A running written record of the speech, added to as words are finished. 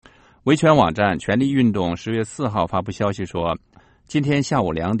维权网站权利运动10月4号发布消息说，今天下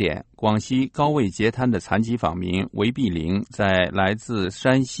午2点，广西高位截滩的残疾访民韦碧玲在来自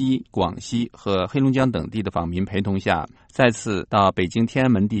山西、广西和黑龙江等地的访民陪同下，再次到北京天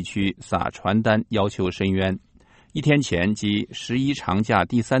安门地区撒传单要求申冤。一天前，即11长假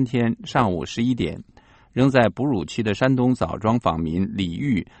第3天上午11点，仍在哺乳期的山东枣庄访民李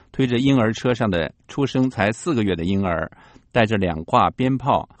玉推着婴儿车上的出生才4个月的婴儿，带着2挂鞭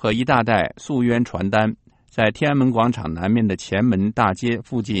炮和一大袋诉冤传单，在天安门广场南面的前门大街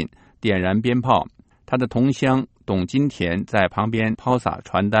附近点燃鞭炮。他的同乡董金田在旁边抛洒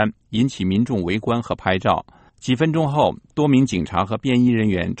传单，引起民众围观和拍照。几分钟后，多名警察和便衣人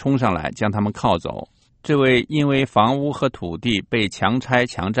员冲上来将他们铐走。这位因为房屋和土地被强拆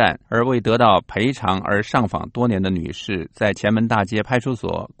强占而未得到赔偿而上访多年的女士，在前门大街派出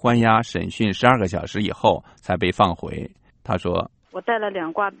所关押审讯12个小时以后才被放回。她说：“我带了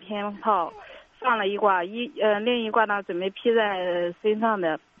2挂鞭炮，放了一挂，另一挂呢准备披在身上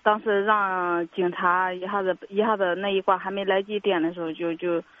的。当时让警察一下子那一挂还没来及点的时候，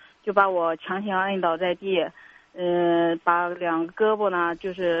就把我强行摁倒在地，把2个胳膊呢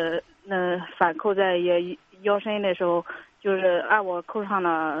就是反扣在腰身的时候，就是按我扣上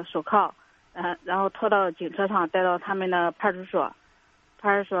了手铐，然后拖到警车上带到他们的派出所，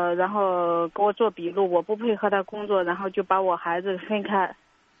然后给我做笔录，我不配合他工作，然后就把我孩子分开，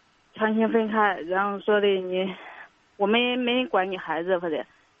强行分开，然后说的我们没人管你孩子，或者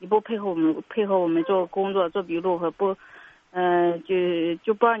你不配合我们做工作做笔录和不，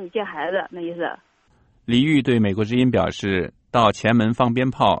就不让你见孩子，那意思。”李玉对美国之音表示，到前门放鞭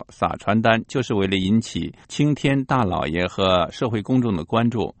炮撒传单就是为了引起青天大老爷和社会公众的关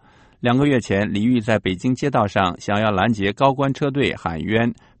注。2个月前，李玉在北京街道上想要拦截高官车队喊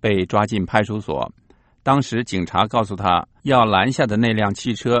冤，被抓进派出所。当时警察告诉他，要拦下的那辆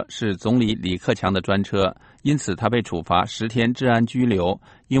汽车是总理李克强的专车，因此他被处罚10天治安拘留，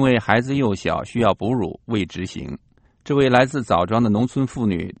因为孩子幼小需要哺乳未执行。这位来自枣庄的农村妇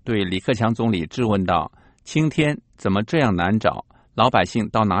女对李克强总理质问道：“青天怎么这样难找？老百姓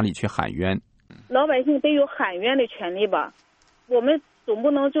到哪里去喊冤？”老百姓得有喊冤的权利吧？我们总不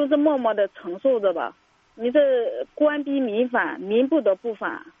能就这默默的承受着吧？你这官逼民反，民不得不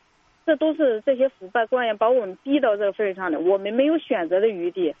反，这都是这些腐败官员把我们逼到这个份上的，我们没有选择的余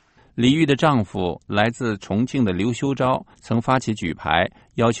地。李玉的丈夫来自重庆的刘修昭曾发起举牌，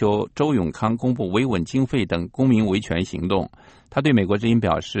要求周永康公布维稳经费等公民维权行动。他对美国之音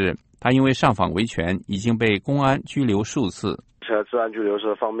表示，他因为上访维权已经被公安拘留数次。治安拘留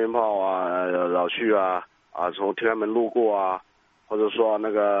是放鞭炮啊、扰序啊、从天安门路过啊，或者说那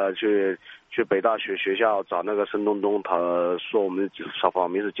个去北大学校找那个申东东，他说我们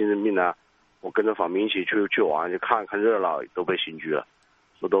访民是精神病啊，我跟着访民一起去玩，去看热闹，都被刑拘了，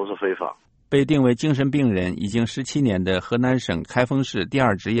说都是非法。被定为精神病人已经17年的河南省开封市第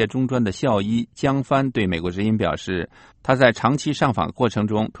2职业中专的校医江帆对美国之音表示，他在长期上访过程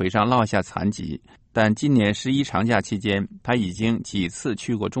中腿上落下残疾，但今年11长假期间，他已经几次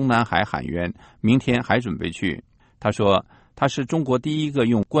去过中南海喊冤，明天还准备去。他说，他是中国第一个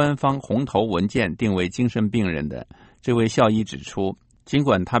用官方红头文件定为精神病人的。这位校医指出，尽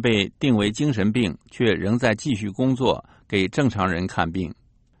管他被定为精神病，却仍在继续工作，给正常人看病。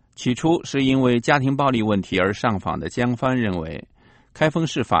起初是因为家庭暴力问题而上访的江帆认为，开封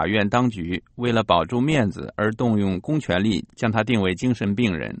市法院当局为了保住面子而动用公权力将他定为精神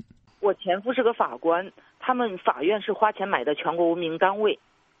病人。我前夫是个法官，他们法院是花钱买的全国文明单位，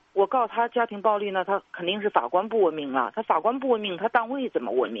我告他家庭暴力呢，他肯定是法官不文明了，他法官不文明，他单位怎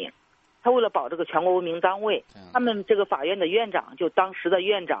么文明？他为了保这个全国文明单位，他们这个法院的院长，就当时的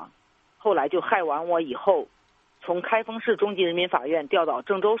院长，后来就害完我以后，从开封市中级人民法院调到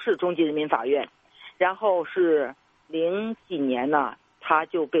郑州市中级人民法院，然后是00几年呢，他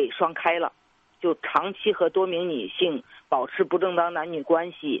就被双开了，就长期和多名女性保持不正当男女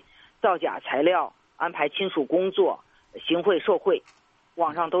关系，造假材料，安排亲属工作，行贿受贿，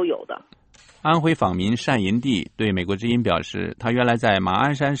网上都有的。安徽访民单银娣对美国之音表示，他原来在马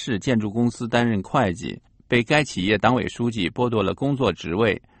鞍山市建筑公司担任会计，被该企业党委书记剥夺了工作职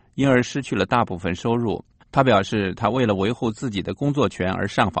位，因而失去了大部分收入。他表示，他为了维护自己的工作权而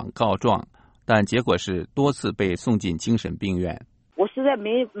上访告状，但结果是多次被送进精神病院。我实在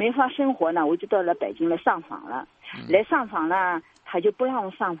没法生活呢，我就到了北京来上访了。来上访呢，他就不让我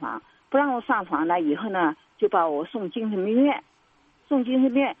上访，呢，以后呢就把我送精神病院。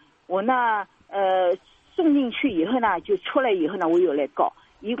我呢送进去以后呢，就出来以后呢，我又来告，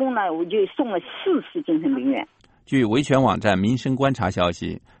一共呢我就送了4次精神病院。据维权网站民生观察消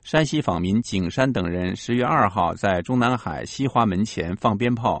息，山西访民景山等人10月2号在中南海西华门前放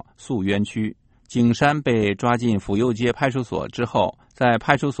鞭炮诉冤屈。景山被抓进府右街派出所之后，在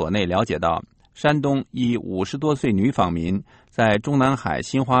派出所内了解到，山东一50多岁女访民在中南海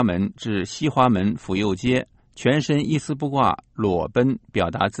新华门至西华门府右街全身一丝不挂裸奔，表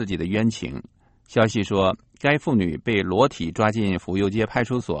达自己的冤情。消息说，该妇女被裸体抓进府右街派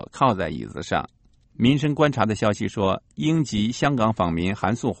出所，靠在椅子上。民生观察的消息说，英籍香港访民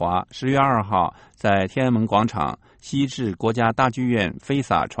韩素华10月2号在天安门广场西至国家大剧院飞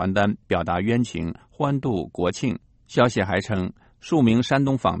洒传单，表达冤情，欢度国庆。消息还称，数名山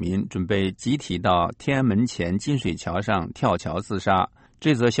东访民准备集体到天安门前金水桥上跳桥自杀。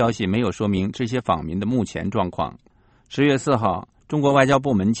这则消息没有说明这些访民的目前状况。10月4号，中国外交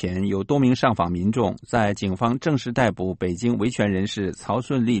部门前有多名上访民众在警方正式逮捕北京维权人士曹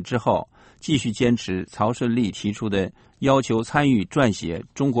顺利之后，继续坚持曹顺利提出的要求参与撰写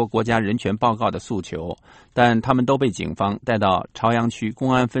中国国家人权报告的诉求，但他们都被警方带到朝阳区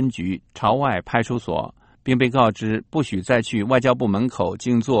公安分局朝外派出所，并被告知不许再去外交部门口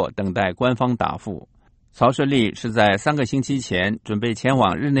静坐等待官方答复。曹顺利是在3个星期前准备前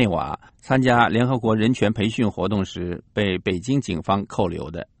往日内瓦参加联合国人权培训活动时被北京警方扣留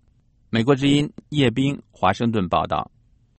的。美国之音叶冰华盛顿报道。